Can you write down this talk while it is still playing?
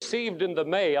received in the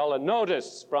mail a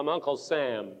notice from Uncle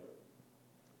Sam.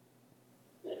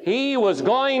 He was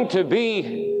going to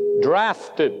be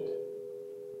drafted.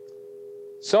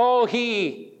 So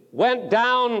he went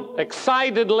down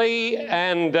excitedly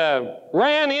and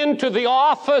ran into the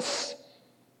office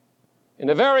in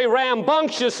a very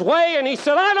rambunctious way, and he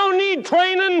said, "I don't need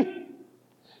training.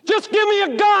 Just give me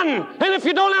a gun, and if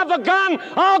you don't have the gun,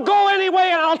 I'll go anyway,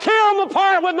 and I'll tear them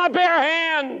apart with my bare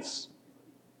hands.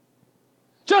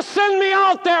 Just send me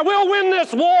out there. We'll win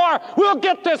this war. We'll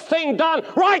get this thing done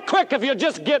right quick if you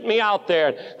just get me out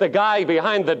there." The guy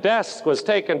behind the desk was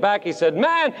taken back. He said,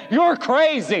 "Man, you're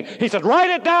crazy." He said, "Write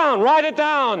it down, write it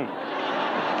down."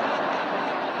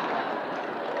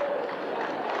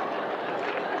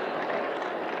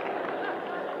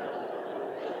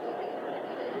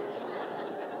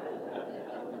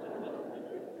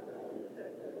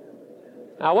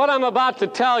 Now, what I'm about to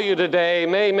tell you today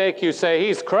may make you say,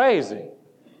 "He's crazy."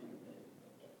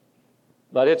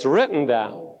 But it's written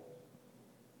down.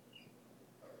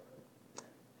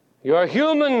 Your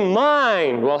human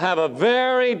mind will have a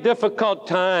very difficult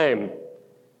time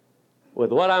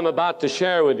with what I'm about to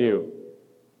share with you.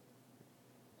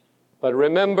 But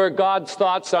remember, God's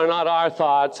thoughts are not our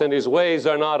thoughts, and His ways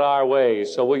are not our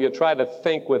ways. So will you try to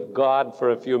think with God for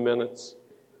a few minutes?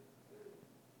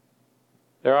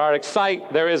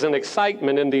 There is an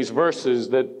excitement in these verses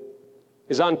that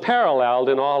is unparalleled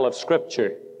in all of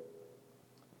Scripture.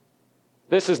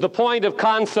 This is the point of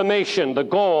consummation, the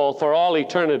goal for all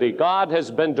eternity. God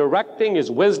has been directing His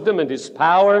wisdom and His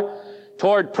power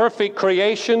toward perfect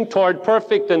creation, toward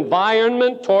perfect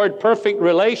environment, toward perfect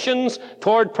relations,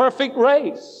 toward perfect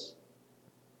race.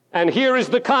 And here is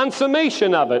the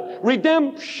consummation of it: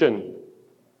 redemption.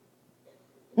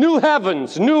 New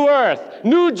heavens, new earth,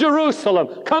 new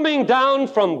Jerusalem coming down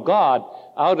from God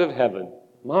out of heaven.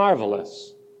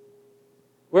 Marvelous.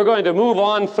 We're going to move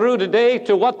on through today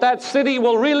to what that city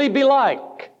will really be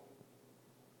like.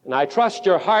 And I trust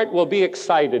your heart will be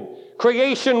excited.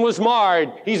 Creation was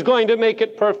marred. He's going to make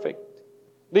it perfect.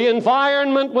 The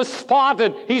environment was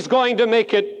spotted. He's going to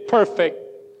make it perfect.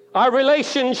 Our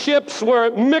relationships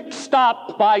were mixed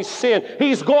up by sin.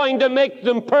 He's going to make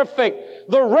them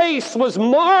perfect. The race was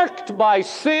marked by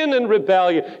sin and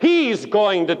rebellion. He's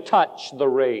going to touch the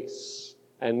race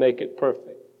and make it perfect.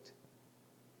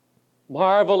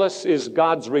 Marvelous is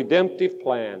God's redemptive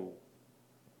plan,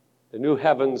 the new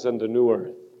heavens and the new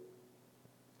earth.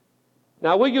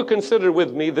 Now, will you consider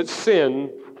with me that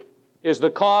sin is the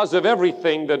cause of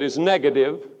everything that is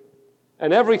negative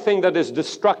and everything that is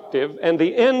destructive, and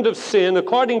the end of sin,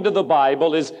 according to the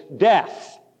Bible, is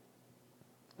death.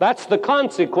 That's the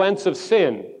consequence of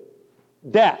sin,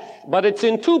 death. But it's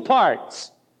in two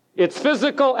parts. It's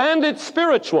physical and it's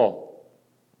spiritual.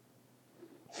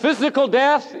 Physical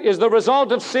death is the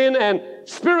result of sin, and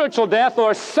spiritual death,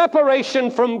 or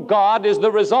separation from God, is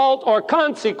the result or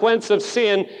consequence of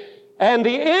sin. And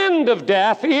the end of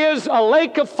death is a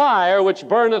lake of fire which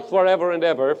burneth forever and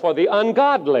ever for the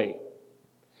ungodly.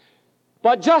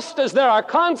 But just as there are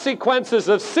consequences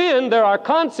of sin, there are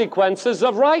consequences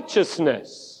of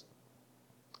righteousness.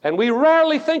 And we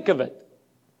rarely think of it.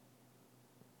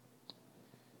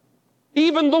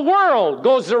 Even the world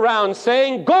goes around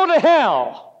saying, "Go to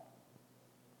hell."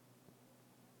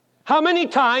 How many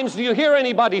times do you hear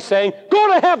anybody saying,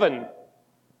 "Go to heaven"?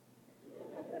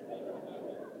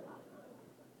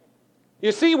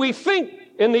 You see, we think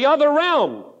in the other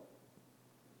realm.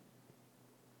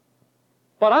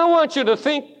 But I want you to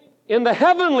think in the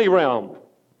heavenly realm,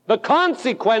 the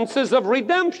consequences of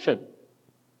redemption.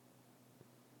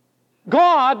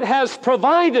 God has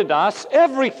provided us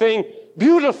everything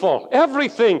beautiful,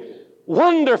 everything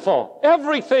wonderful,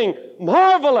 everything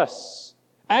marvelous.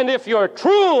 And if you're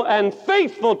true and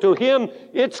faithful to Him,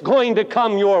 it's going to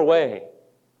come your way.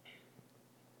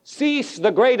 Cease,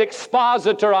 the great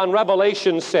expositor on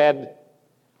Revelation, said,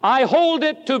 "I hold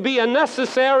it to be a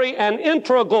necessary and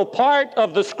integral part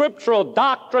of the scriptural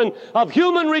doctrine of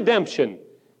human redemption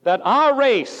that our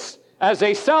race, as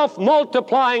a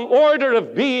self-multiplying order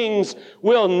of beings,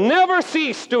 will never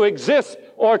cease to exist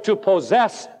or to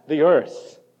possess the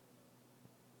earth."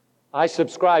 I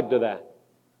subscribe to that.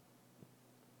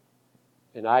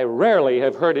 And I rarely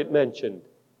have heard it mentioned.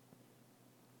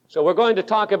 So we're going to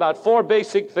talk about four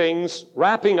basic things,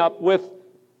 wrapping up with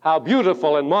how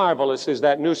beautiful and marvelous is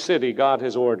that new city God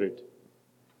has ordered.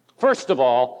 First of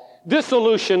all,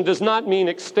 dissolution does not mean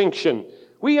extinction.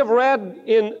 We have read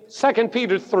in 2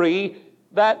 Peter 3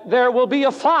 that there will be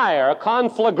a fire, a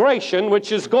conflagration,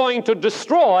 which is going to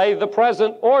destroy the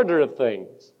present order of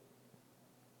things.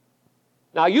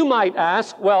 Now you might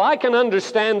ask, well, I can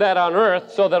understand that on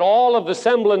earth so that all of the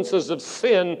semblances of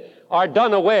sin are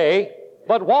done away,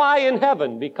 but why in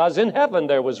heaven? Because in heaven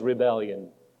there was rebellion.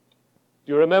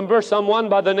 Do you remember someone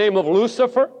by the name of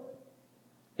Lucifer?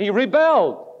 He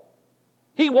rebelled.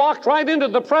 He walked right into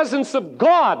the presence of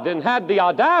God and had the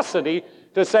audacity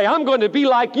to say, I'm going to be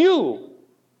like you.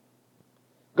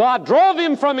 God drove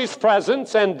him from his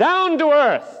presence and down to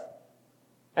earth.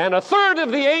 And a third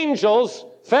of the angels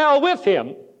fell with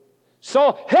him.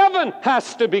 So heaven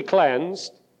has to be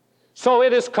cleansed. So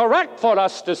it is correct for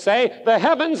us to say, the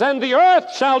heavens and the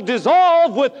earth shall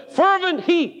dissolve with fervent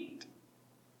heat.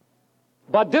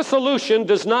 But dissolution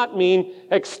does not mean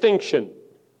extinction.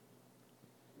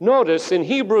 Notice in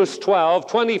Hebrews 12,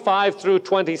 25 through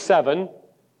 27,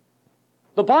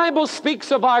 the Bible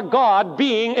speaks of our God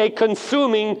being a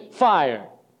consuming fire.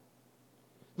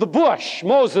 The bush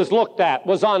Moses looked at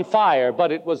was on fire,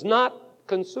 but it was not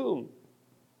consumed.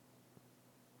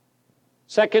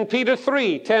 2 Peter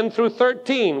 3, 10 through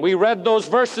 13, we read those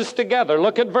verses together.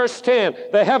 Look at verse 10.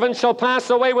 The heavens shall pass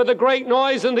away with a great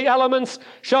noise, and the elements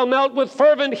shall melt with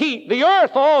fervent heat. The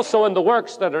earth also and the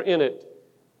works that are in it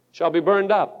shall be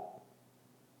burned up.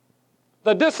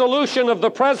 The dissolution of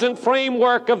the present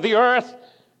framework of the earth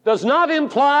does not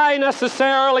imply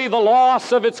necessarily the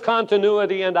loss of its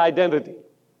continuity and identity.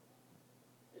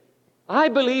 I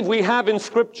believe we have in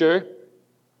Scripture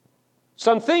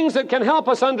some things that can help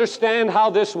us understand how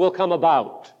this will come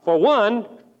about. For one,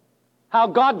 how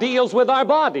God deals with our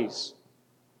bodies.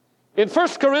 In 1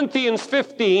 Corinthians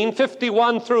 15,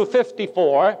 51 through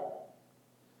 54,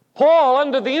 Paul,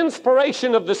 under the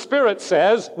inspiration of the Spirit,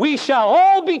 says, we shall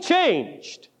all be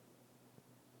changed.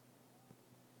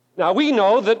 Now, we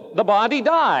know that the body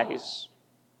dies.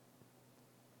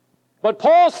 But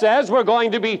Paul says we're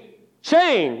going to be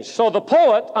changed. So the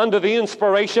poet, under the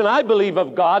inspiration, I believe,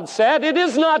 of God, said, it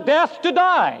is not death to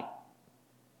die.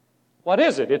 What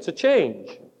is it? It's a change.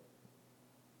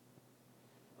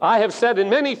 I have said in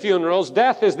many funerals,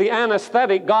 death is the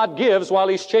anesthetic God gives while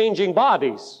He's changing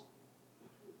bodies.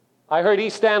 I heard E.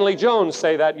 Stanley Jones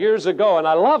say that years ago, and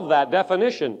I love that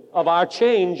definition of our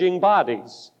changing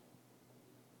bodies.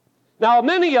 Now,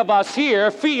 many of us here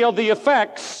feel the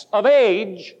effects of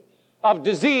age, of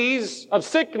disease, of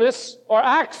sickness, or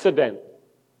accident.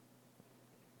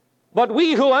 But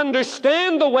we who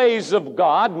understand the ways of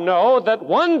God know that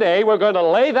one day we're going to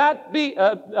lay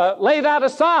that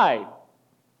aside.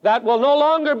 That will no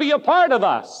longer be a part of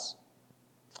us.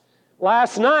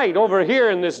 Last night, over here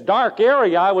in this dark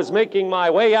area, I was making my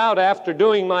way out after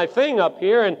doing my thing up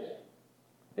here, and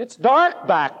it's dark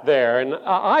back there, and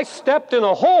I stepped in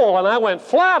a hole, and I went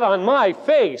flat on my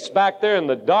face back there in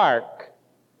the dark.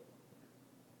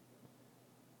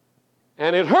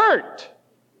 And it hurt.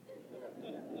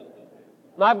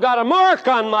 And I've got a mark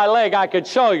on my leg I could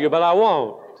show you, but I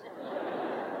won't.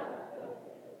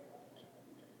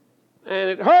 And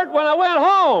it hurt when I went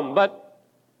home, but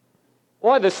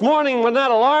boy, this morning when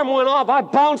that alarm went off, I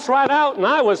bounced right out, and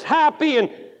I was happy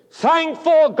and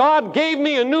thankful God gave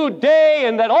me a new day,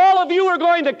 and that all of you are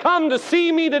going to come to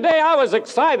see me today. I was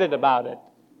excited about it.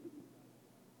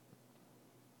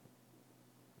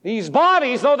 These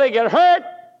bodies, though they get hurt,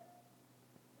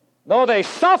 though they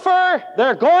suffer,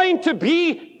 they're going to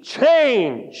be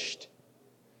changed.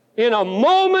 In a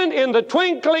moment, in the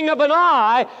twinkling of an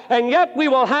eye, and yet we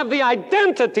will have the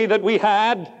identity that we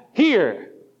had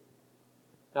here.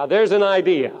 Now, there's an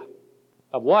idea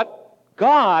of what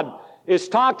God is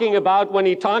talking about when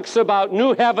He talks about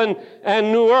new heaven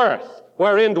and new earth,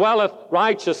 wherein dwelleth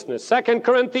righteousness. 2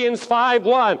 Corinthians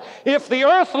 5:1. If the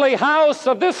earthly house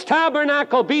of this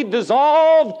tabernacle be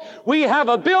dissolved, we have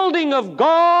a building of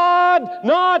God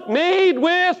not made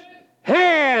with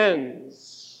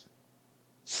hands.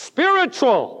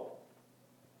 Spiritual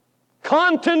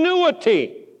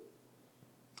continuity.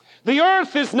 The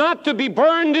earth is not to be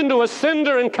burned into a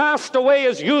cinder and cast away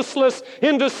as useless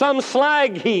into some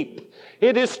slag heap.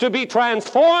 It is to be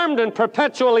transformed and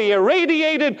perpetually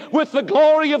irradiated with the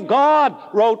glory of God,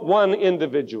 wrote one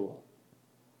individual.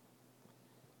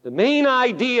 The main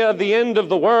idea of the end of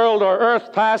the world or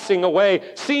earth passing away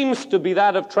seems to be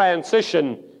that of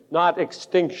transition, not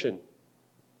extinction.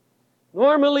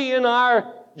 Normally in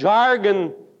our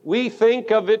jargon, we think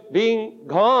of it being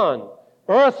gone.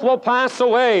 Earth will pass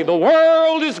away. The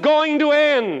world is going to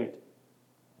end.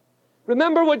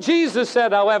 Remember what Jesus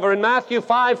said, however, in Matthew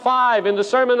 5:5 in the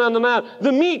Sermon on the Mount.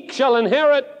 The meek shall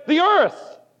inherit the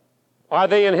earth. Are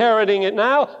they inheriting it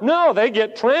now? No, they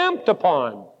get tramped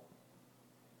upon.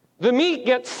 The meek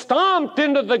get stomped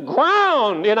into the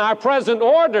ground in our present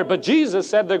order, but Jesus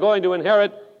said they're going to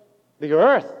inherit the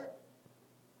earth.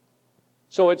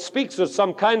 So it speaks of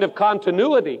some kind of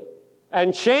continuity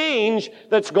and change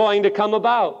that's going to come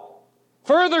about.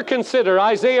 Further consider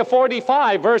Isaiah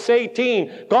 45, verse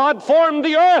 18. God formed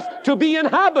the earth to be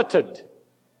inhabited.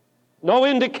 No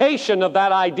indication of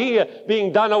that idea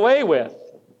being done away with.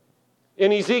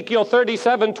 In Ezekiel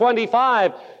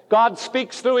 37:25, God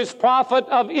speaks through his prophet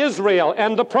of Israel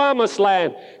and the promised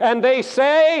land. And they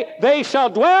say they shall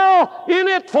dwell in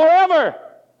it forever.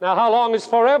 Now, how long is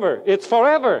forever? It's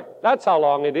forever. That's how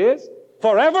long it is.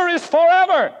 Forever is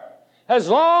forever. As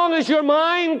long as your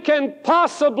mind can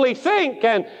possibly think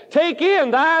and take in,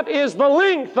 that is the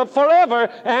length of forever.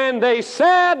 And they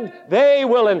said they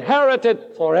will inherit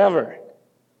it forever.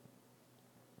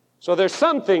 So there's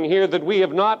something here that we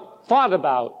have not thought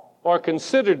about or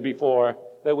considered before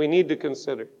that we need to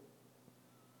consider.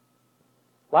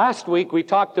 Last week we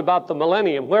talked about the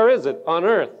millennium. Where is it? On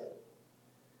earth.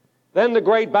 Then the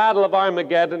great battle of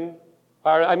Armageddon,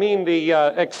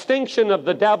 the extinction of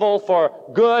the devil for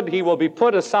good. He will be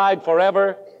put aside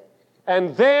forever.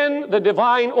 And then the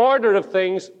divine order of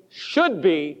things should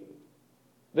be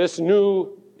this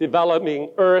new developing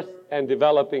earth and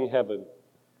developing heaven.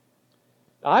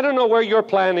 Now, I don't know where you're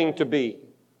planning to be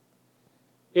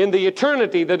in the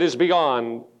eternity that is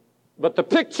beyond, but the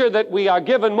picture that we are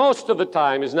given most of the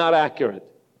time is not accurate.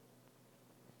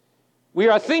 We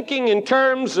are thinking in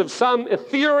terms of some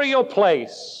ethereal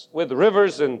place with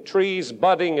rivers and trees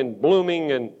budding and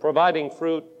blooming and providing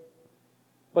fruit,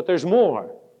 but there's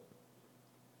more.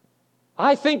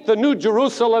 I think the New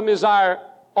Jerusalem is our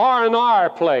R&R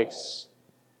place.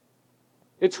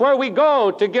 It's where we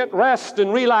go to get rest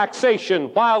and relaxation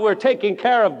while we're taking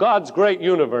care of God's great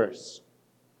universe.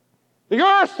 The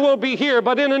earth will be here,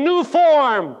 but in a new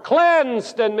form,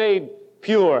 cleansed and made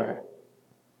pure.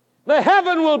 The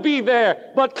heaven will be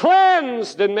there, but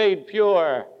cleansed and made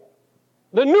pure.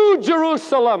 The new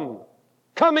Jerusalem,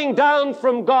 coming down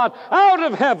from God out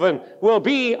of heaven, will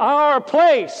be our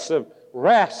place of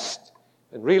rest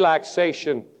and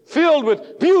relaxation, filled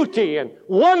with beauty and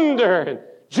wonder and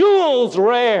jewels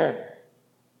rare.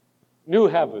 New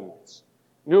heavens,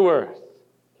 new earth,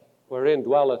 wherein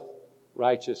dwelleth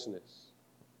righteousness.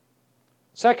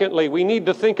 Secondly, we need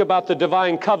to think about the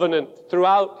divine covenant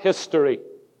throughout history.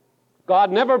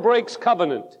 God never breaks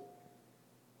covenant.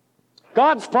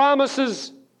 God's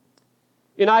promises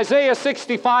in Isaiah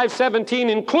 65:17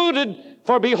 included,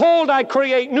 "For behold, I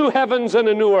create new heavens and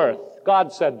a new earth."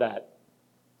 God said that.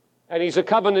 And he's a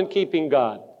covenant-keeping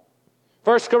God.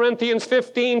 1 Corinthians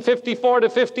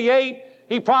 15:54-58,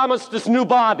 he promised us new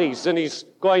bodies, and he's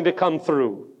going to come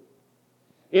through.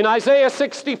 In Isaiah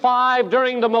 65,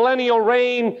 during the millennial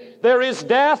reign, there is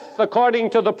death, according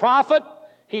to the prophet.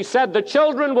 He said the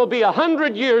children will be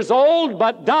 100 years old,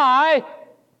 but die.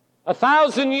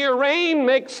 1,000-year reign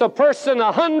makes a person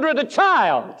 100 a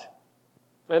child,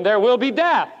 and there will be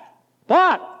death.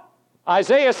 But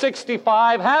Isaiah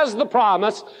 65 has the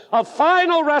promise of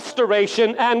final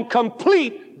restoration and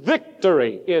complete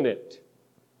victory in it.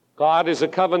 God is a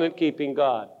covenant-keeping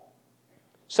God.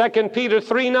 2 Peter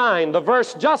 3:9, the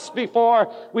verse just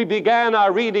before we began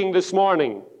our reading this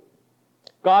morning.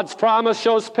 God's promise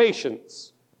shows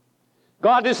patience.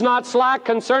 God is not slack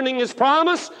concerning his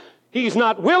promise. He's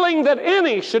not willing that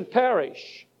any should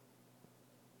perish.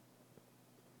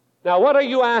 Now, what are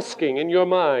you asking in your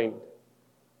mind?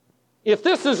 If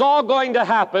this is all going to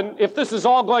happen, if this is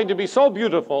all going to be so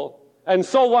beautiful and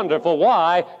so wonderful,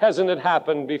 why hasn't it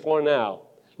happened before now?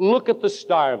 Look at the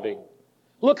starving.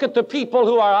 Look at the people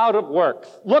who are out of work.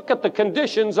 Look at the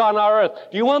conditions on our earth.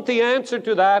 Do you want the answer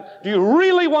to that? Do you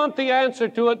really want the answer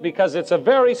to it? Because it's a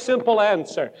very simple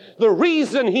answer. The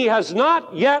reason he has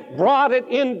not yet brought it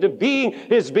into being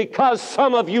is because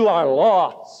some of you are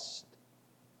lost.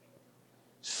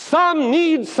 Some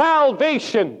need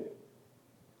salvation.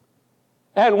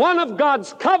 And one of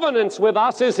God's covenants with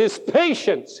us is his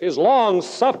patience, his long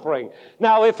suffering.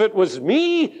 Now, if it was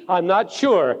me, I'm not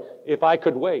sure if I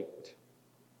could wait.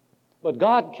 But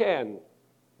God can.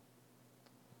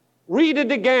 Read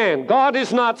it again. God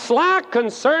is not slack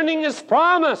concerning his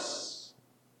promise,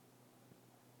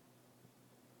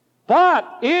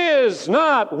 but is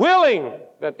not willing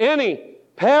that any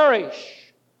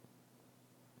perish.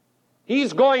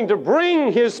 He's going to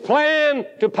bring his plan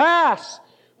to pass,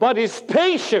 but his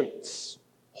patience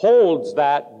holds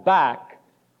that back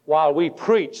while we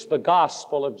preach the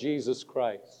gospel of Jesus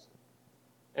Christ.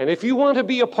 And if you want to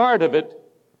be a part of it,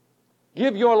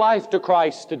 give your life to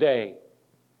Christ today.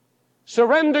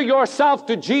 Surrender yourself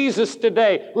to Jesus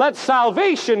today. Let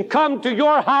salvation come to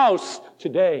your house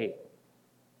today.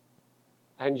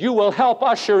 And you will help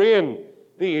usher in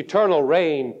the eternal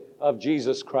reign of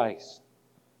Jesus Christ.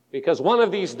 Because one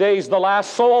of these days the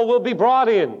last soul will be brought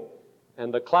in,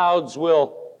 and the clouds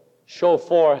will show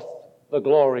forth the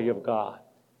glory of God.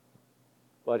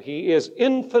 But He is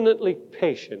infinitely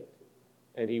patient,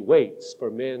 and He waits for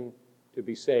men to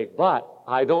be saved. But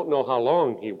I don't know how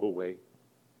long He will wait.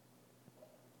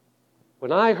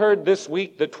 When I heard this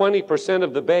week that 20%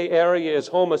 of the Bay Area is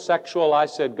homosexual, I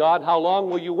said, God, how long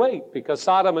will you wait? Because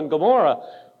Sodom and Gomorrah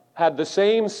had the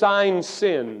same sign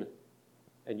sin,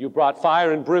 and you brought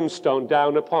fire and brimstone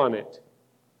down upon it.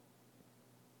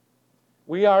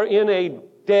 We are in a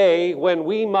day when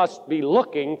we must be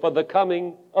looking for the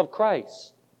coming of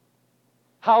Christ.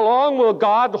 How long will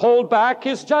God hold back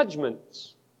His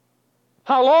judgments?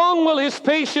 How long will His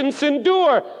patience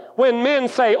endure when men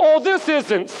say, oh, this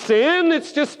isn't sin,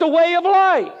 it's just a way of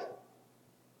life?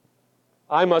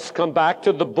 I must come back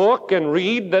to the book and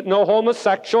read that no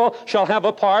homosexual shall have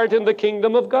a part in the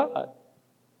kingdom of God.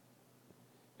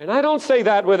 And I don't say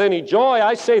that with any joy.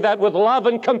 I say that with love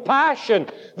and compassion.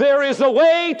 There is a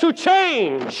way to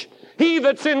change. He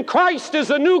that's in Christ is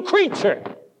a new creature.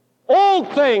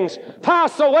 Old things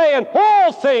pass away and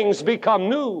all things become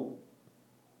new.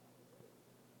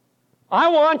 I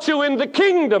want you in the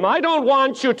kingdom. I don't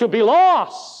want you to be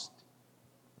lost.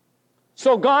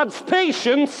 So God's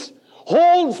patience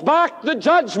holds back the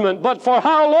judgment. But for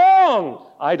how long?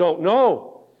 I don't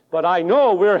know. But I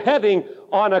know we're heading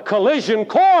on a collision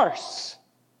course.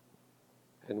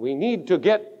 And we need to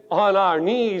get on our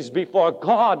knees before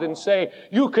God and say,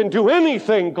 you can do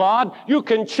anything, God. You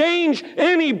can change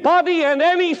anybody and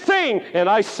anything. And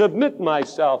I submit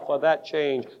myself for that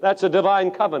change. That's a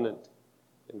divine covenant.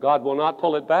 And God will not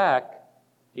pull it back.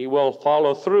 He will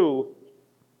follow through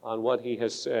on what He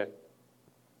has said.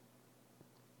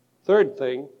 Third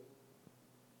thing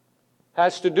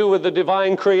has to do with the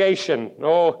divine creation.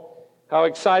 Oh, how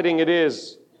exciting it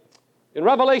is. In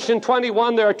Revelation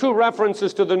 21, there are two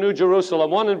references to the New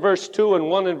Jerusalem, one in verse 2 and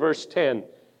one in verse 10.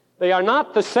 They are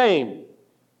not the same.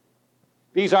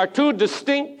 These are two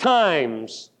distinct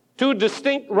times, two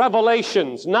distinct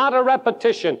revelations, not a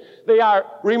repetition. They are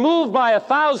removed by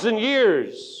 1,000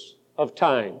 years of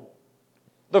time.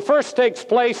 The first takes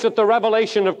place at the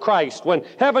revelation of Christ, when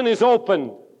heaven is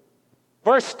opened.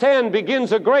 Verse 10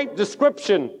 begins a great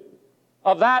description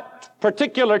of that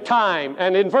particular time.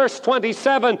 And in verse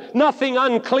 27, nothing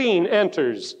unclean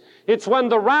enters. It's when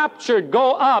the raptured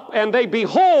go up and they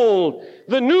behold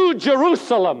the new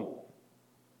Jerusalem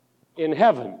in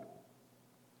heaven.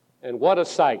 And what a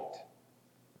sight.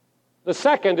 The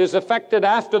second is effected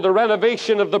after the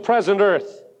renovation of the present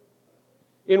earth.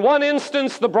 In one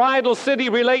instance, the bridal city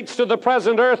relates to the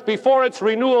present earth before its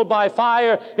renewal by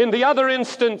fire. In the other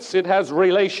instance, it has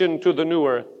relation to the new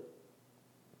earth.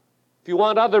 If you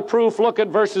want other proof, look at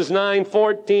verses 9,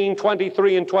 14,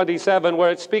 23, and 27,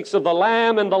 where it speaks of the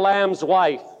Lamb and the Lamb's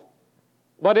wife.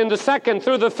 But in the second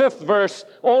through the fifth verse,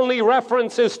 only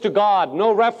references to God,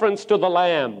 no reference to the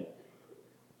Lamb.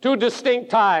 Two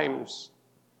distinct times.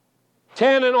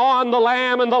 10 and on, the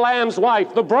Lamb and the Lamb's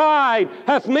wife. The bride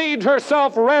hath made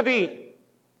herself ready.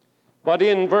 But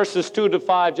in verses 2 to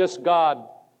 5, just God.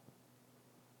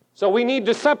 So we need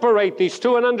to separate these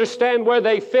two and understand where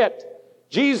they fit.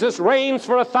 Jesus reigns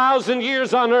for 1,000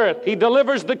 years on earth. He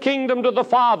delivers the kingdom to the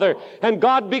Father, and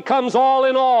God becomes all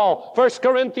in all. 1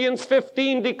 Corinthians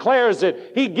 15 declares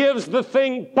it. He gives the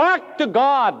thing back to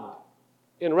God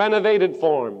in renovated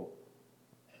form.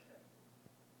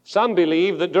 Some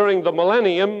believe that during the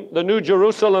millennium, the New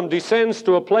Jerusalem descends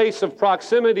to a place of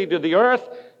proximity to the earth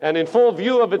and in full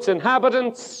view of its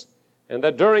inhabitants, and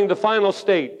that during the final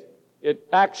state, it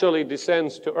actually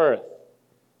descends to earth.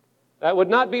 That would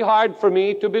not be hard for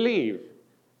me to believe.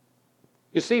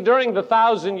 You see, during the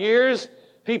 1,000 years,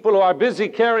 people who are busy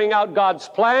carrying out God's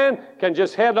plan can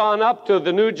just head on up to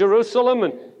the New Jerusalem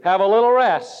and have a little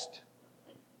rest.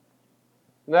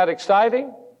 Isn't that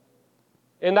exciting?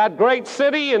 In that great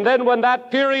city, and then when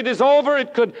that period is over,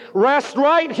 it could rest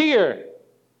right here.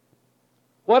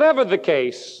 Whatever the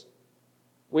case,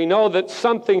 we know that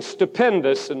something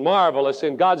stupendous and marvelous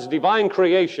in God's divine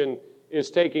creation is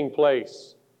taking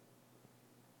place.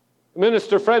 A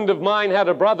minister friend of mine had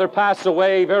a brother pass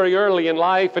away very early in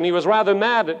life, and he was rather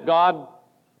mad at God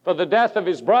for the death of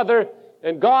his brother,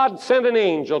 and God sent an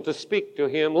angel to speak to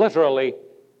him, literally.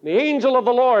 The angel of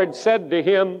the Lord said to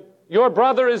him, your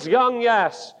brother is young,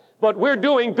 yes, but we're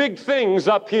doing big things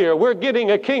up here. We're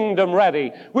getting a kingdom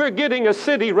ready. We're getting a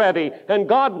city ready. And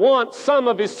God wants some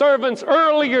of His servants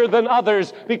earlier than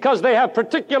others because they have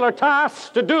particular tasks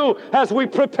to do as we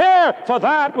prepare for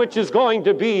that which is going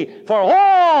to be for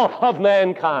all of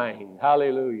mankind.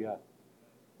 Hallelujah.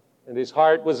 And his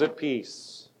heart was at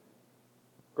peace.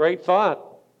 Great thought.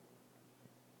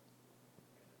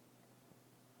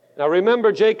 Now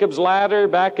remember Jacob's ladder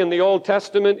back in the Old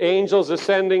Testament, angels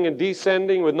ascending and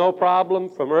descending with no problem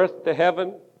from earth to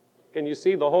heaven. Can you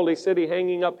see the holy city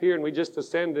hanging up here and we just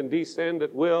ascend and descend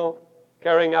at will,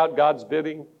 carrying out God's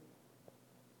bidding?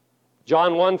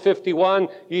 John 1:51,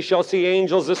 ye shall see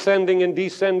angels ascending and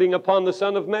descending upon the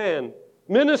Son of Man,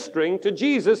 ministering to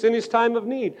Jesus in his time of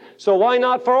need. So why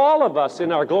not for all of us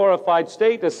in our glorified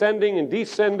state, ascending and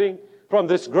descending from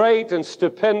this great and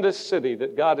stupendous city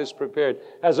that God has prepared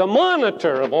as a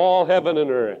monitor of all heaven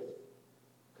and earth?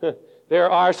 There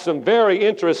are some very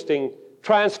interesting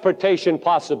transportation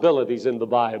possibilities in the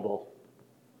Bible.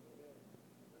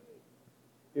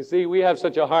 You see, we have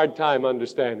such a hard time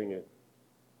understanding it.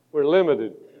 We're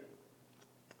limited.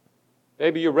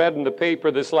 Maybe you read in the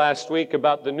paper this last week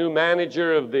about the new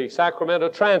manager of the Sacramento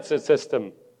transit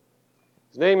system.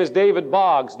 His name is David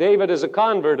Boggs. David is a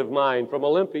convert of mine from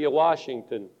Olympia,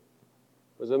 Washington.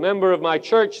 Was a member of my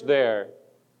church there.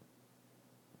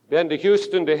 Been to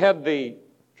Houston to head the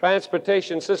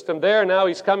transportation system there. Now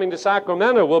he's coming to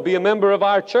Sacramento. Will be a member of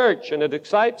our church, and it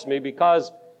excites me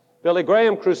because Billy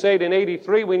Graham crusade in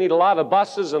 83, we need a lot of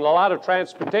buses and a lot of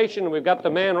transportation, and we've got the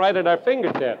man right at our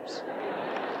fingertips.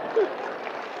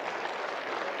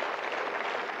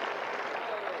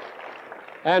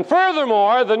 And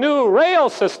furthermore, the new rail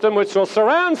system, which will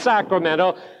surround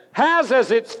Sacramento, has as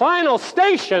its final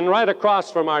station right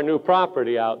across from our new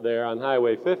property out there on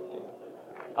Highway 50.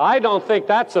 I don't think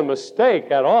that's a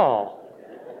mistake at all.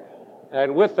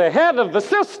 And with the head of the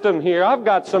system here, I've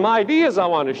got some ideas I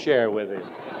want to share with him.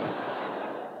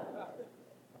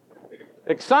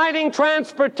 Exciting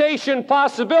transportation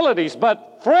possibilities,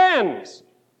 but friends,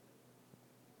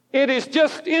 it is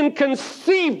just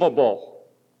inconceivable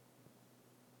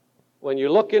when you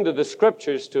look into the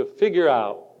Scriptures to figure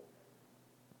out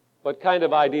what kind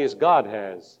of ideas God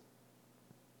has.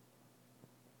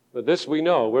 But this we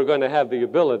know, we're going to have the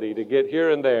ability to get here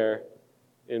and there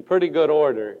in pretty good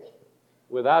order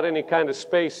without any kind of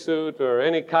spacesuit or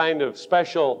any kind of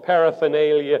special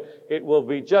paraphernalia. It will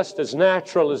be just as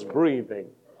natural as breathing.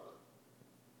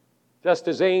 Just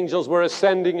as angels were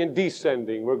ascending and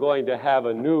descending, we're going to have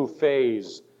a new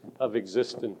phase of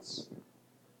existence.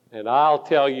 And I'll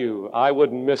tell you, I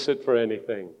wouldn't miss it for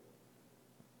anything.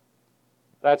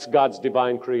 That's God's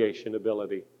divine creation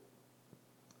ability.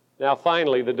 Now,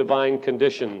 finally, the divine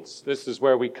conditions. This is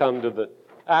where we come to the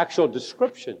actual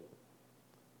description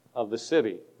of the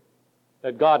city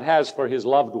that God has for his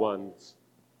loved ones.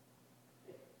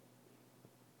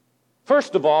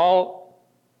 First of all,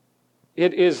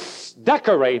 it is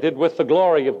decorated with the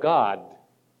glory of God.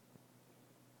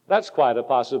 That's quite a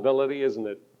possibility, isn't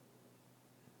it?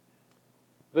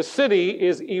 The city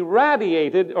is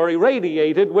irradiated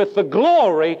with the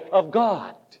glory of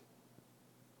God.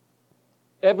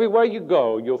 Everywhere you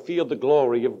go, you'll feel the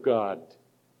glory of God.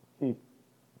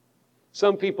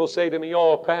 Some people say to me,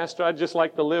 "Oh, Pastor, I'd just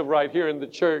like to live right here in the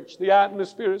church. The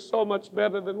atmosphere is so much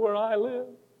better than where I live,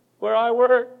 where I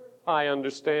work." I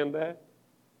understand that.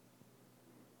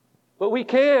 But we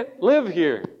can't live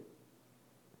here.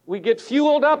 We get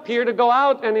fueled up here to go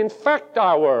out and infect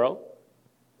our world.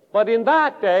 But in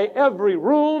that day, every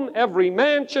room, every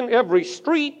mansion, every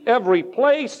street, every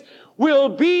place will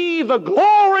be the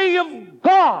glory of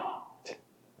God.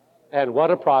 And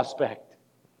what a prospect.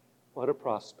 What a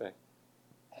prospect.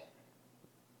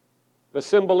 The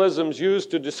symbolisms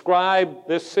used to describe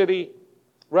this city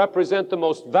represent the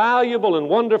most valuable and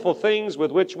wonderful things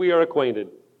with which we are acquainted.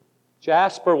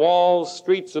 Jasper walls,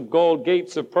 streets of gold,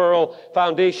 gates of pearl,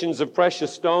 foundations of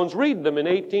precious stones. Read them in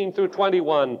 18 through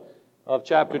 21 of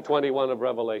chapter 21 of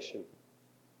Revelation.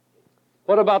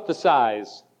 What about the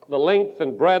size? The length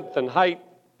and breadth and height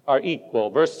are equal.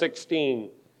 Verse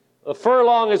 16, a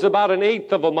furlong is about an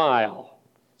eighth of a mile.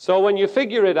 So when you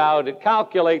figure it out, it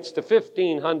calculates to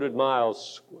 1,500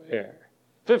 miles square.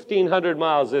 1,500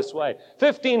 miles this way,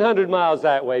 1,500 miles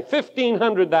that way,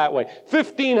 1,500 that way,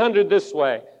 1,500 this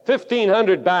way,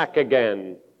 1,500 back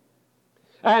again,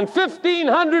 and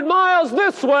 1,500 miles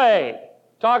this way.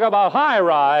 Talk about high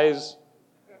rise.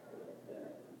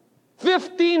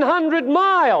 1,500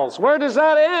 miles. Where does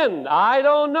that end? I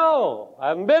don't know. I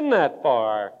haven't been that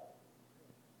far.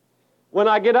 When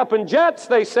I get up in jets,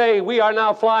 they say we are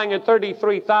now flying at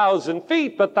 33,000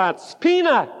 feet, but that's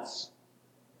peanuts.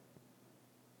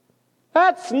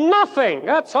 That's nothing.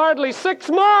 That's hardly 6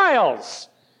 miles.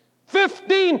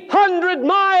 1,500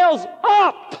 miles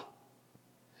up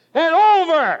and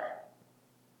over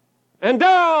and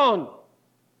down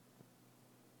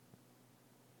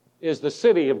is the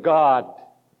city of God.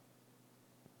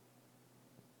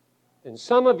 And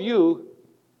some of you,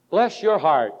 bless your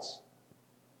hearts,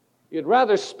 You'd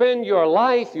rather spend your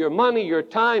life, your money, your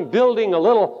time building a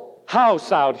little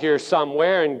house out here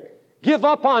somewhere and give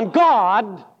up on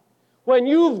God when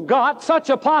you've got such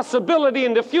a possibility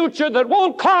in the future that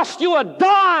won't cost you a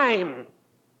dime.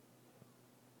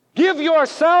 Give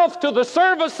yourself to the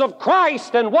service of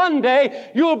Christ, and one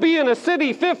day you'll be in a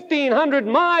city 1,500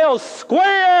 miles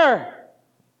square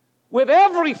with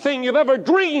everything you've ever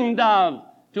dreamed of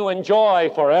to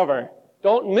enjoy forever.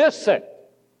 Don't miss it.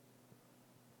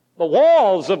 The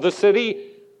walls of the city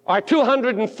are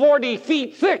 240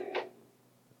 feet thick.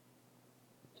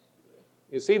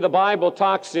 You see, the Bible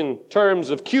talks in terms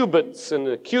of cubits, and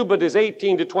a cubit is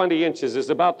 18 to 20 inches. It's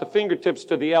about the fingertips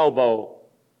to the elbow.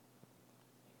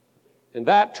 And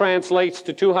that translates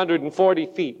to 240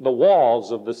 feet, the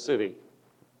walls of the city.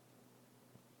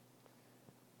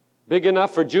 Big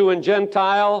enough for Jew and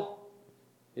Gentile.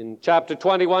 In chapter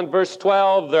 21, verse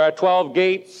 12, there are 12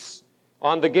 gates.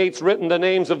 On the gates written the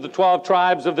names of the 12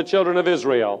 tribes of the children of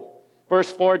Israel.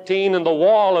 Verse 14, and the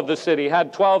wall of the city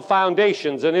had 12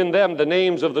 foundations, and in them the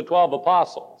names of the 12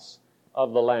 apostles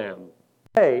of the Lamb.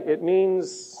 Hey, it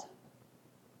means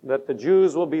that the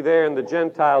Jews will be there and the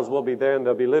Gentiles will be there, and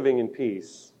they'll be living in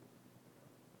peace.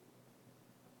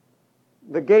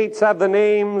 The gates have the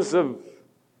names of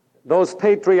those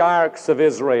patriarchs of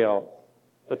Israel,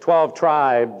 the 12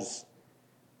 tribes,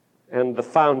 and the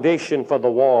foundation for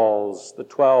the walls, the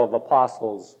 12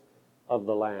 apostles of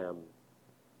the Lamb.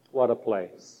 What a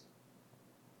place.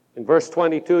 In verse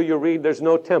 22, you read there's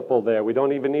no temple there. We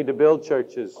don't even need to build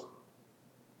churches.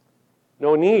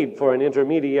 No need for an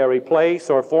intermediary place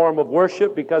or form of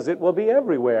worship because it will be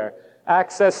everywhere.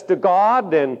 Access to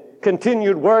God and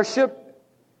continued worship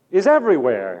is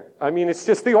everywhere. I mean, it's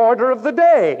just the order of the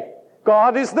day.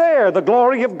 God is there. The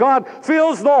glory of God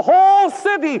fills the whole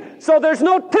city, so there's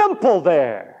no temple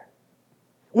there.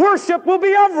 Worship will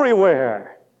be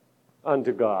everywhere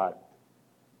unto God.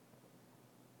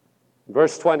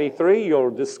 Verse 23, you'll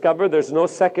discover there's no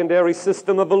secondary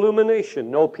system of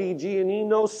illumination, no PG&E,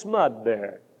 no SMUD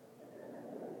there.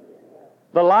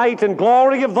 The light and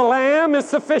glory of the Lamb is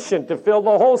sufficient to fill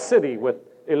the whole city with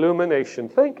illumination.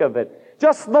 Think of it.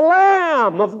 Just the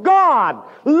Lamb of God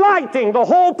lighting the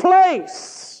whole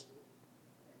place.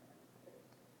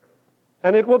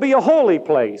 And it will be a holy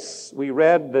place. We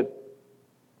read that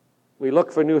we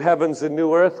look for new heavens and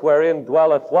new earth wherein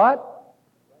dwelleth what?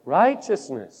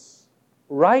 Righteousness.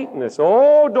 Rightness.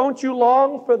 Oh, don't you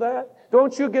long for that?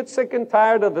 Don't you get sick and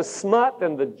tired of the smut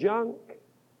and the junk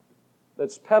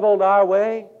that's peddled our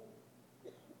way?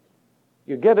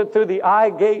 You get it through the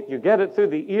eye gate, you get it through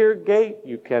the ear gate,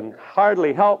 you can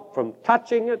hardly help from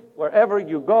touching it. Wherever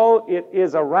you go, it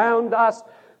is around us.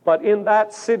 But in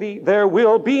that city, there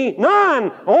will be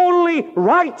none, only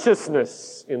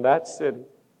righteousness in that city.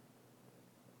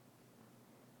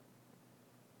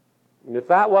 And if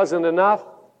that wasn't enough,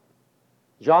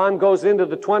 John goes into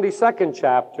the 22nd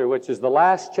chapter, which is the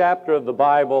last chapter of the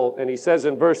Bible, and he says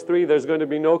in verse 3, there's going to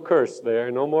be no curse there,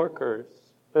 no more curse.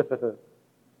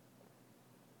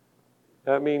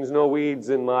 That means no weeds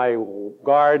in my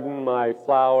garden, my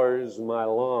flowers, my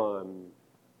lawn.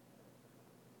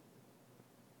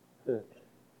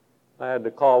 I had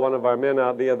to call one of our men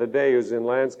out the other day who's in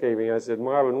landscaping. I said,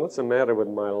 Marvin, what's the matter with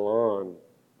my lawn?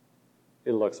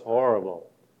 It looks horrible.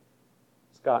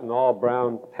 It's gotten all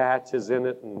brown patches in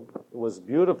it, and it was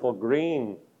beautiful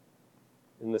green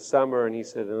in the summer. And he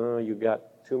said, oh, you got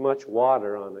too much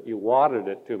water on it. You watered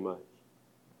it too much.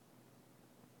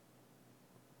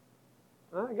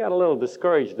 I got a little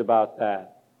discouraged about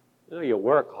that. You know, you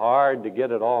work hard to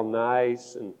get it all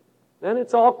nice, and then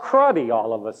it's all cruddy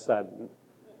all of a sudden.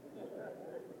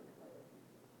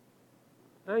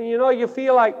 And you know, you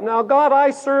feel like, now God,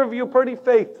 I serve you pretty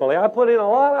faithfully. I put in a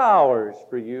lot of hours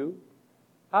for you.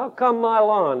 How come my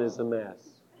lawn is a mess?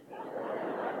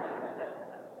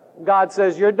 God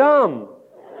says, you're dumb.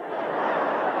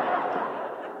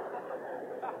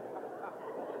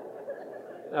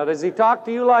 Now, does he talk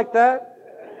to you like that?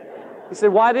 He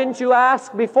said, why didn't you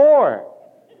ask before?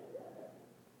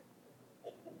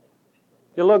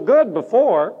 You look good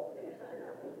before.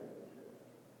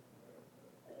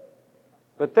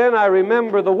 But then I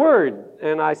remember the word,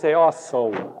 and I say, oh, so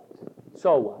what?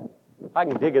 So what? I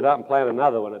can dig it up and plant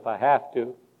another one if I have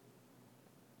to.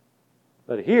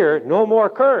 But here, no more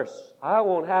curse. I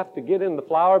won't have to get in the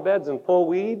flower beds and pull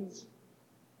weeds.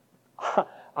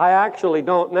 I actually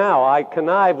don't now. I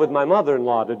connive with my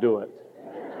mother-in-law to do it.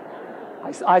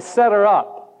 I set her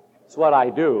up. It's what I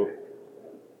do.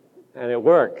 And it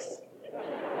works.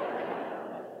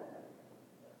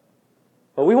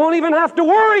 But we won't even have to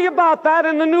worry about that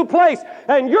in the new place.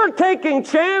 And you're taking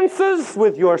chances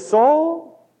with your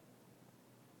soul.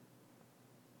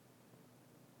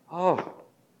 Oh.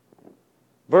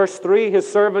 Verse 3,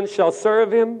 his servants shall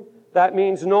serve him. That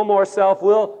means no more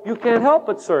self-will. You can't help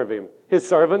but serve him. His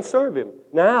servants serve him.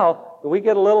 Now, we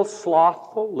get a little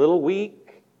slothful, a little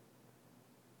weak,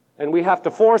 and we have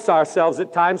to force ourselves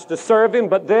at times to serve him,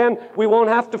 but then we won't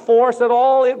have to force at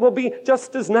all. It will be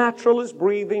just as natural as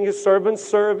breathing. His servants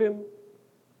serve him.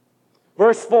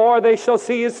 Verse 4, they shall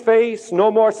see his face.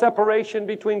 No more separation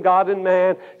between God and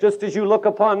man. Just as you look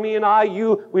upon me and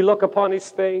we look upon his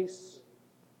face.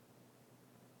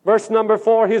 Verse number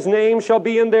 4, his name shall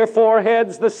be in their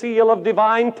foreheads, the seal of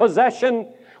divine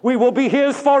possession. We will be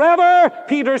his forever.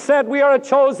 Peter said we are a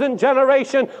chosen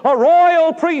generation, a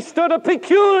royal priesthood, a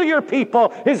peculiar people.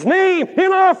 His name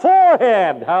in our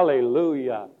forehead.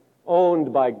 Hallelujah.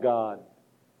 Owned by God.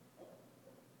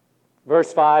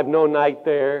 Verse 5, no night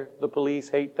there. The police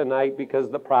hate the night because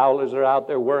the prowlers are out.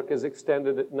 Their work is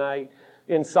extended at night.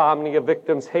 Insomnia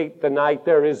victims hate the night.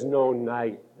 There is no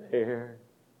night there.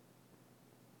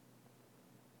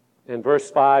 And verse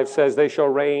 5 says, they shall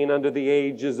reign unto the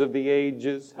ages of the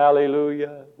ages.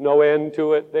 Hallelujah. No end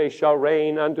to it. They shall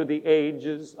reign unto the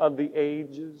ages of the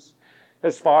ages.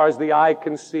 As far as the eye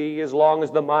can see, as long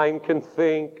as the mind can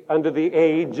think, unto the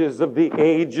ages of the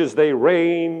ages they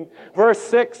reign. Verse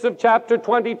 6 of chapter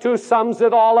 22 sums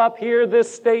it all up here,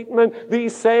 this statement.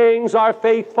 These sayings are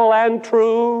faithful and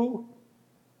true.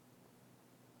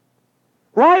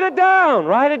 Write it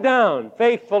down.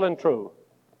 Faithful and true.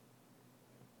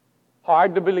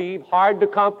 Hard to believe, hard to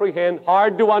comprehend,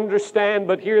 hard to understand,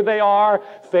 but here they are.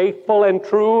 Faithful and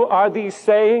true are these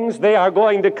sayings. They are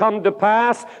going to come to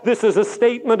pass. This is a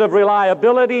statement of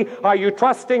reliability. Are you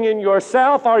trusting in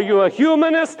yourself? Are you a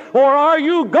humanist? Or are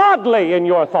you godly in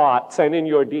your thoughts and in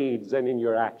your deeds and in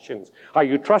your actions? Are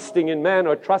you trusting in man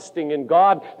or trusting in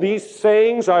God? These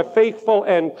sayings are faithful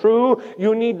and true.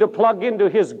 You need to plug into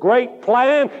his great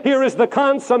plan. Here is the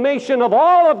consummation of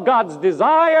all of God's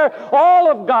desire, all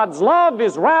of God's love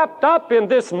is wrapped up in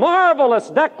this marvelous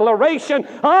declaration.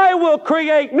 I will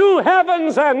create new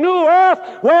heavens and new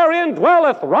earth wherein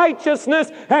dwelleth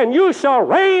righteousness, and you shall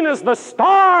reign as the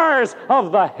stars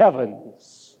of the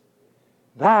heavens.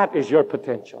 That is your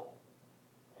potential.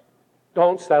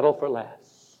 Don't settle for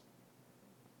less.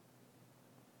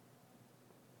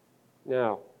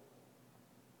 Now,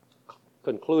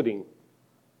 concluding,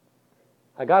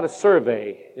 I got a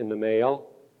survey in the mail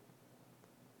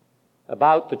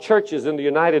about the churches in the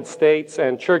United States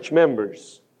and church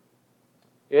members.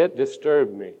 It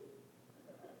disturbed me.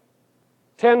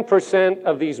 10%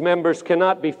 of these members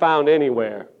cannot be found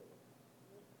anywhere.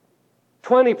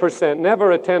 20%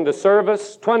 never attend a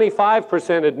service.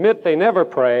 25% admit they never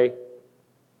pray.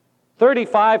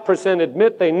 35%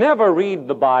 admit they never read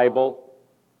the Bible.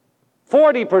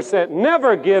 40%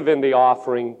 never give in the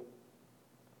offering.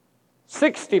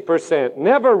 60%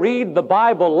 never read the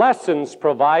Bible lessons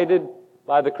provided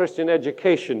by the Christian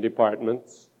education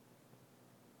departments.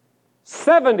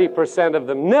 70% of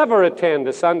them never attend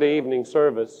a Sunday evening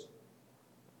service.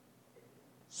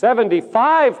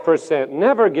 75%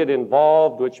 never get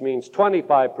involved, which means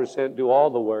 25% do all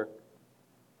the work.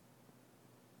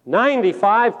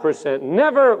 95%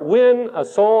 never win a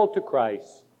soul to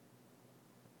Christ.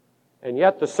 And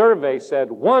yet the survey said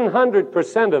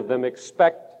 100% of them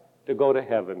expect to go to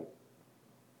heaven.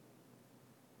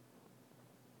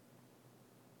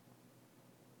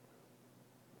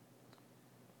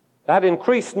 That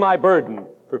increased my burden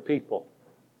for people.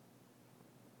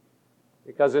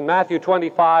 Because in Matthew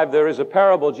 25, there is a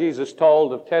parable Jesus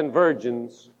told of 10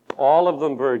 virgins, all of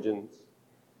them virgins.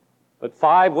 But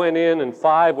 5 went in and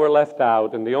 5 were left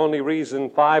out. And the only reason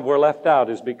 5 were left out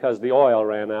is because the oil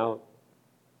ran out.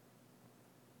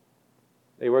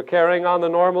 They were carrying on the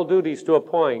normal duties to a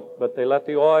point, but they let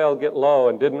the oil get low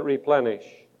and didn't replenish.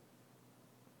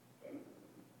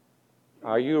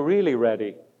 Are you really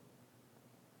ready?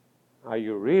 Are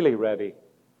you really ready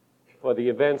for the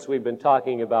events we've been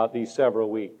talking about these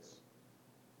several weeks?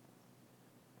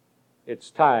 It's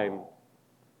time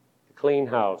to clean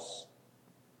house.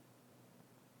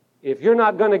 If you're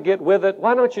not going to get with it,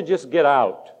 why don't you just get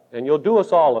out? And you'll do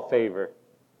us all a favor.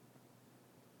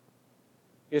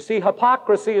 You see,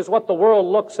 hypocrisy is what the world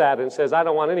looks at and says, I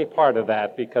don't want any part of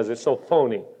that because it's so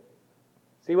phony.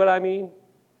 See what I mean?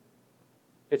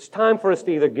 It's time for us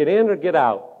to either get in or get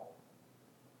out.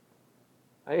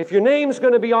 If your name's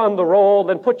going to be on the roll,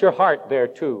 then put your heart there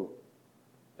too.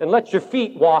 And let your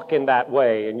feet walk in that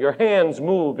way, and your hands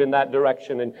move in that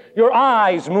direction, and your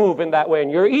eyes move in that way,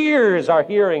 and your ears are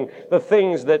hearing the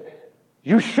things that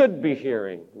you should be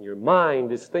hearing, and your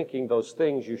mind is thinking those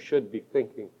things you should be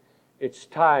thinking. It's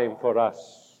time for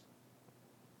us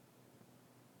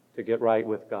to get right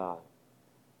with God.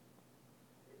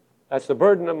 That's the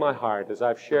burden of my heart as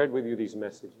I've shared with you these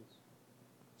messages.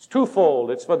 It's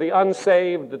twofold. It's for the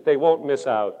unsaved that they won't miss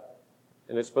out,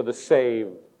 and it's for the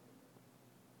saved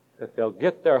that they'll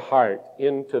get their heart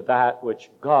into that which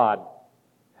God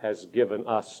has given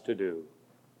us to do.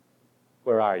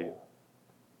 Where are you?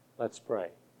 Let's pray.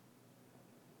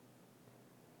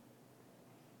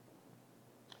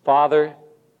 Father,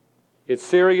 it's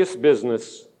serious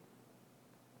business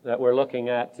that we're looking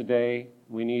at today.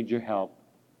 We need your help.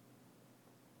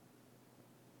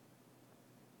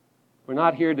 We're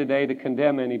not here today to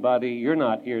condemn anybody. You're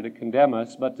not here to condemn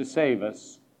us, but to save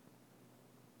us.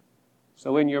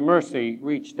 So in your mercy,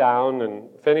 reach down, and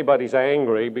if anybody's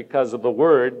angry because of the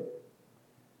word,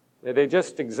 may they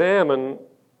just examine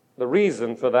the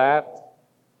reason for that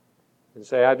and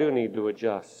say, I do need to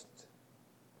adjust.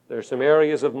 There are some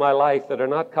areas of my life that are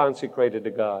not consecrated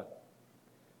to God.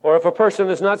 Or if a person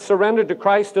is not surrendered to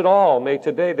Christ at all, may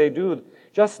today they do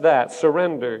just that,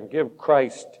 surrender and give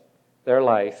Christ their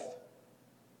life.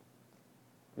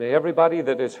 May everybody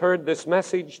that has heard this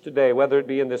message today, whether it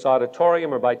be in this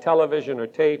auditorium or by television or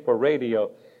tape or radio,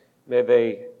 may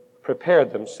they prepare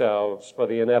themselves for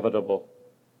the inevitable.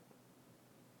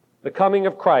 The coming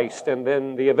of Christ and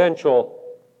then the eventual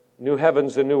new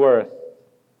heavens and new earth,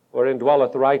 wherein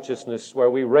dwelleth righteousness, where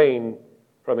we reign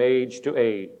from age to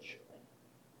age.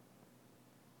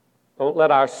 Don't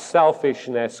let our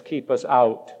selfishness keep us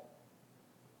out.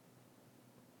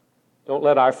 Don't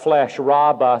let our flesh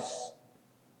rob us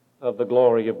of the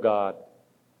glory of God.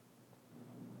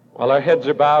 While our heads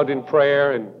are bowed in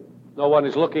prayer and no one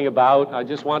is looking about, I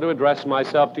just want to address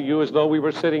myself to you as though we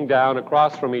were sitting down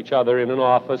across from each other in an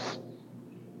office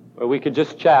where we could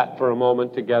just chat for a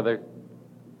moment together.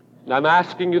 And I'm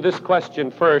asking you this question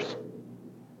first.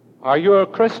 Are you a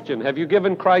Christian? Have you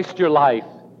given Christ your life?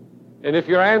 And if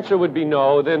your answer would be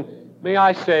no, then may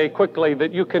I say quickly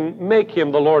that you can make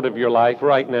him the Lord of your life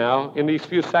right now in these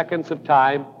few seconds of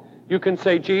time. You can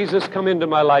say, Jesus, come into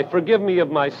my life. Forgive me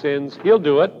of my sins. He'll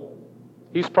do it.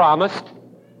 He's promised.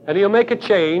 And he'll make a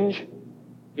change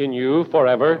in you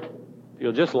forever.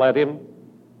 You'll just let him.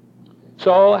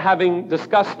 So, having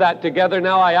discussed that together,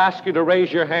 now I ask you to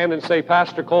raise your hand and say,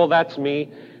 Pastor Cole, that's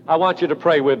me. I want you to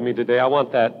pray with me today. I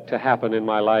want that to happen in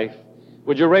my life.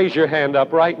 Would you raise your hand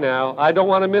up right now? I don't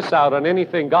want to miss out on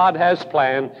anything God has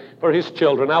planned for his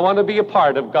children. I want to be a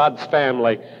part of God's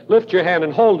family. Lift your hand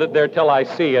and hold it there till I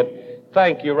see it.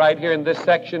 Thank you. Right here in this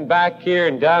section, back here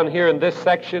and down here in this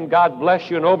section. God bless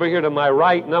you. And over here to my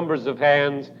right, numbers of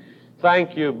hands.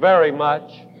 Thank you very much.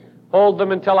 Hold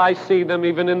them until I see them.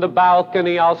 Even in the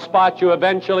balcony, I'll spot you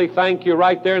eventually. Thank you.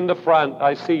 Right there in the front.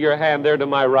 I see your hand there to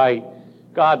my right.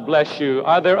 God bless you.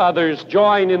 Are there others?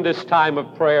 Join in this time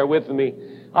of prayer with me.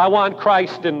 I want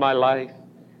Christ in my life.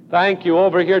 Thank you.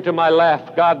 Over here to my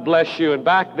left. God bless you. And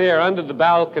back there under the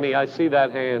balcony, I see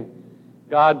that hand.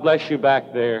 God bless you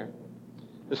back there.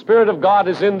 The Spirit of God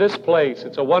is in this place.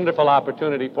 It's a wonderful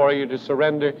opportunity for you to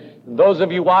surrender. And those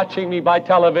of you watching me by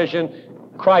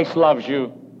television, Christ loves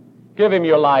you. Give him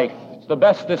your life. It's the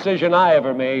best decision I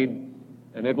ever made,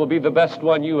 and it will be the best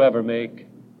one you ever make.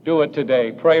 Do it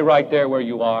today. Pray right there where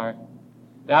you are.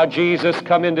 Now, Jesus,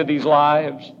 come into these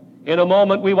lives. In a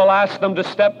moment, we will ask them to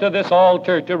step to this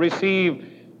altar to receive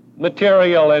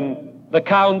material and the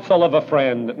counsel of a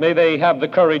friend. May they have the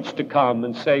courage to come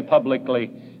and say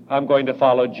publicly, I'm going to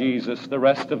follow Jesus the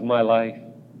rest of my life.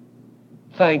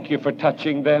 Thank you for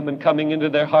touching them and coming into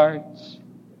their hearts.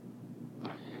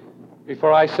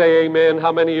 Before I say amen,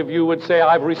 how many of you would say,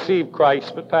 I've received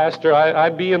Christ, but Pastor,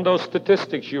 I'd be in those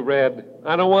statistics you read.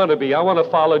 I don't want to be. I want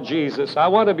to follow Jesus. I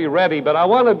want to be ready, but I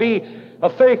want to be a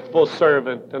faithful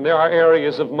servant. And there are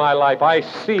areas of my life I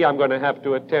see I'm going to have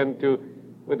to attend to.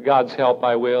 With God's help,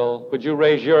 I will. Would you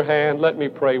raise your hand? Let me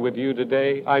pray with you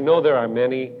today. I know there are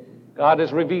many. God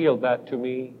has revealed that to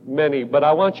me, many. But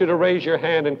I want you to raise your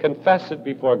hand and confess it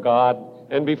before God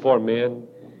and before men.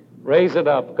 Raise it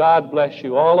up. God bless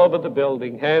you. All over the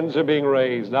building, hands are being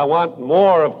raised. I want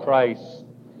more of Christ.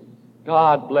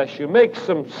 God bless you. Make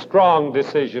some strong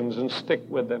decisions and stick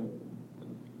with them.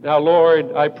 Now,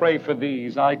 Lord, I pray for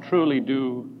these. I truly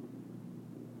do.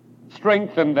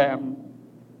 Strengthen them.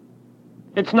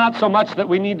 It's not so much that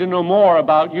we need to know more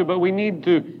about you, but we need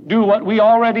to do what we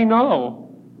already know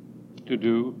to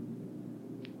do.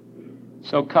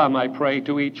 So come, I pray,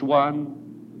 to each one.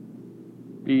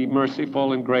 Be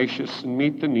merciful and gracious and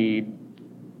meet the need.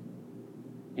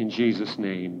 In Jesus'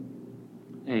 name,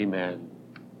 amen.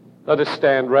 Let us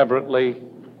stand reverently,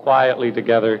 quietly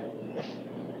together.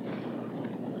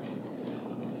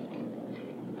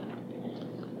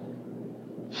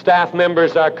 Staff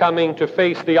members are coming to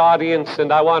face the audience,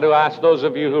 and I want to ask those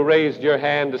of you who raised your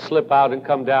hand to slip out and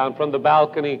come down from the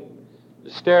balcony, the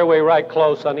stairway right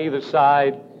close on either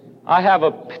side. I have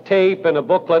a tape and a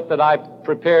booklet that I've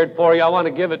prepared for you. I want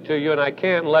to give it to you, and I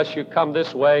can't unless you come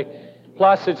this way.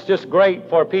 Plus, it's just great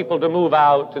for people to move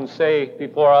out and say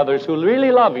before others who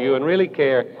really love you and really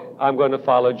care, I'm going to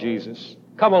follow Jesus.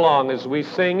 Come along as we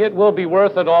sing. It will be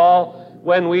worth it all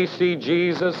when we see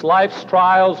Jesus. Life's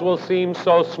trials will seem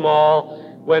so small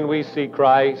when we see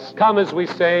Christ. Come as we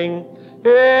sing.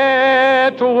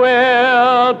 It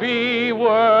will be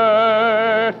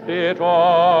worth it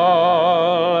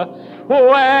all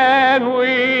when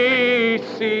we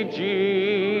see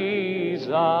Jesus.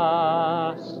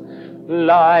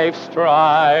 Life's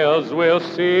trials will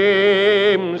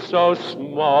seem so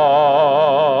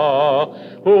small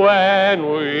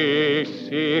when we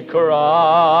see Christ.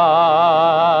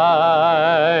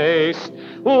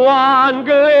 One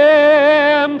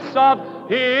glimpse of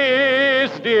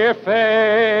His dear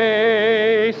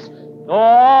face,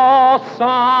 all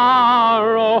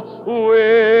sorrow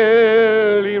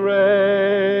will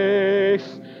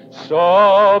erase.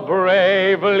 So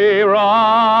bravely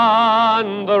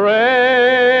run the race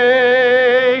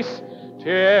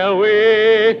till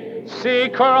we see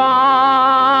Christ.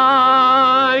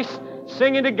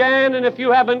 Sing it again, and if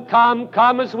you haven't come,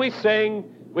 come as we sing.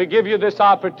 We give you this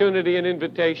opportunity and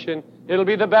invitation. It'll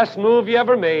be the best move you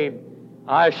ever made.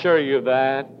 I assure you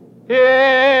that.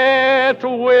 It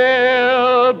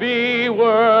will be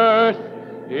worth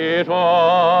it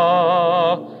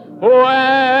all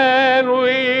when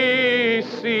we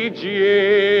see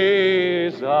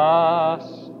Jesus.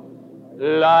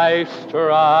 Life's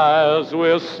trials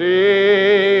will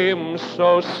seem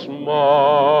so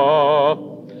small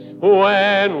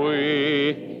when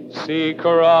we see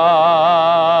Christ.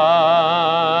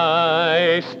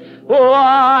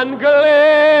 One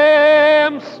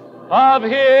glimpse of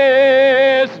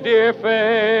His dear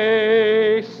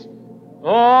face,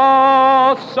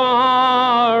 all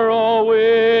sorrow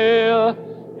will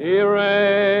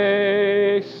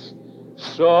erase.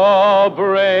 So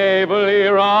bravely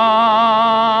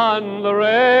run the race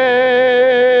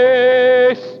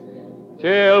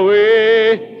till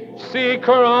we see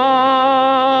Christ.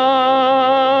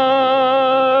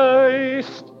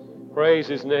 Praise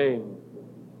His name.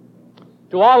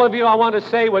 To all of you, I want to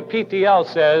say what PTL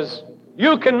says.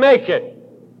 You can make it.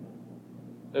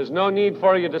 There's no need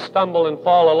for you to stumble and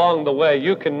fall along the way.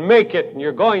 You can make it, and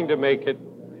you're going to make it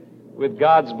with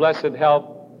God's blessed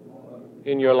help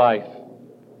in your life.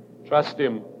 Trust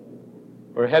Him.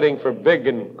 We're heading for big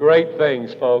and great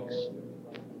things, folks.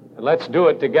 And let's do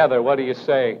it together. What do you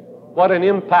say? What an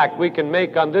impact we can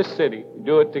make on this city.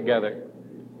 Do it together.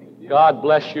 God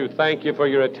bless you. Thank you for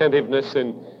your attentiveness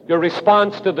and your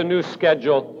response to the new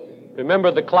schedule.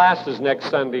 Remember the classes next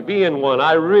Sunday. Be in one.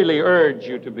 I really urge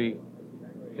you to be.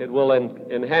 It will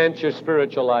enhance your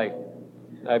spiritual life.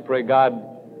 I pray God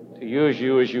to use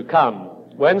you as you come.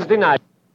 Wednesday night.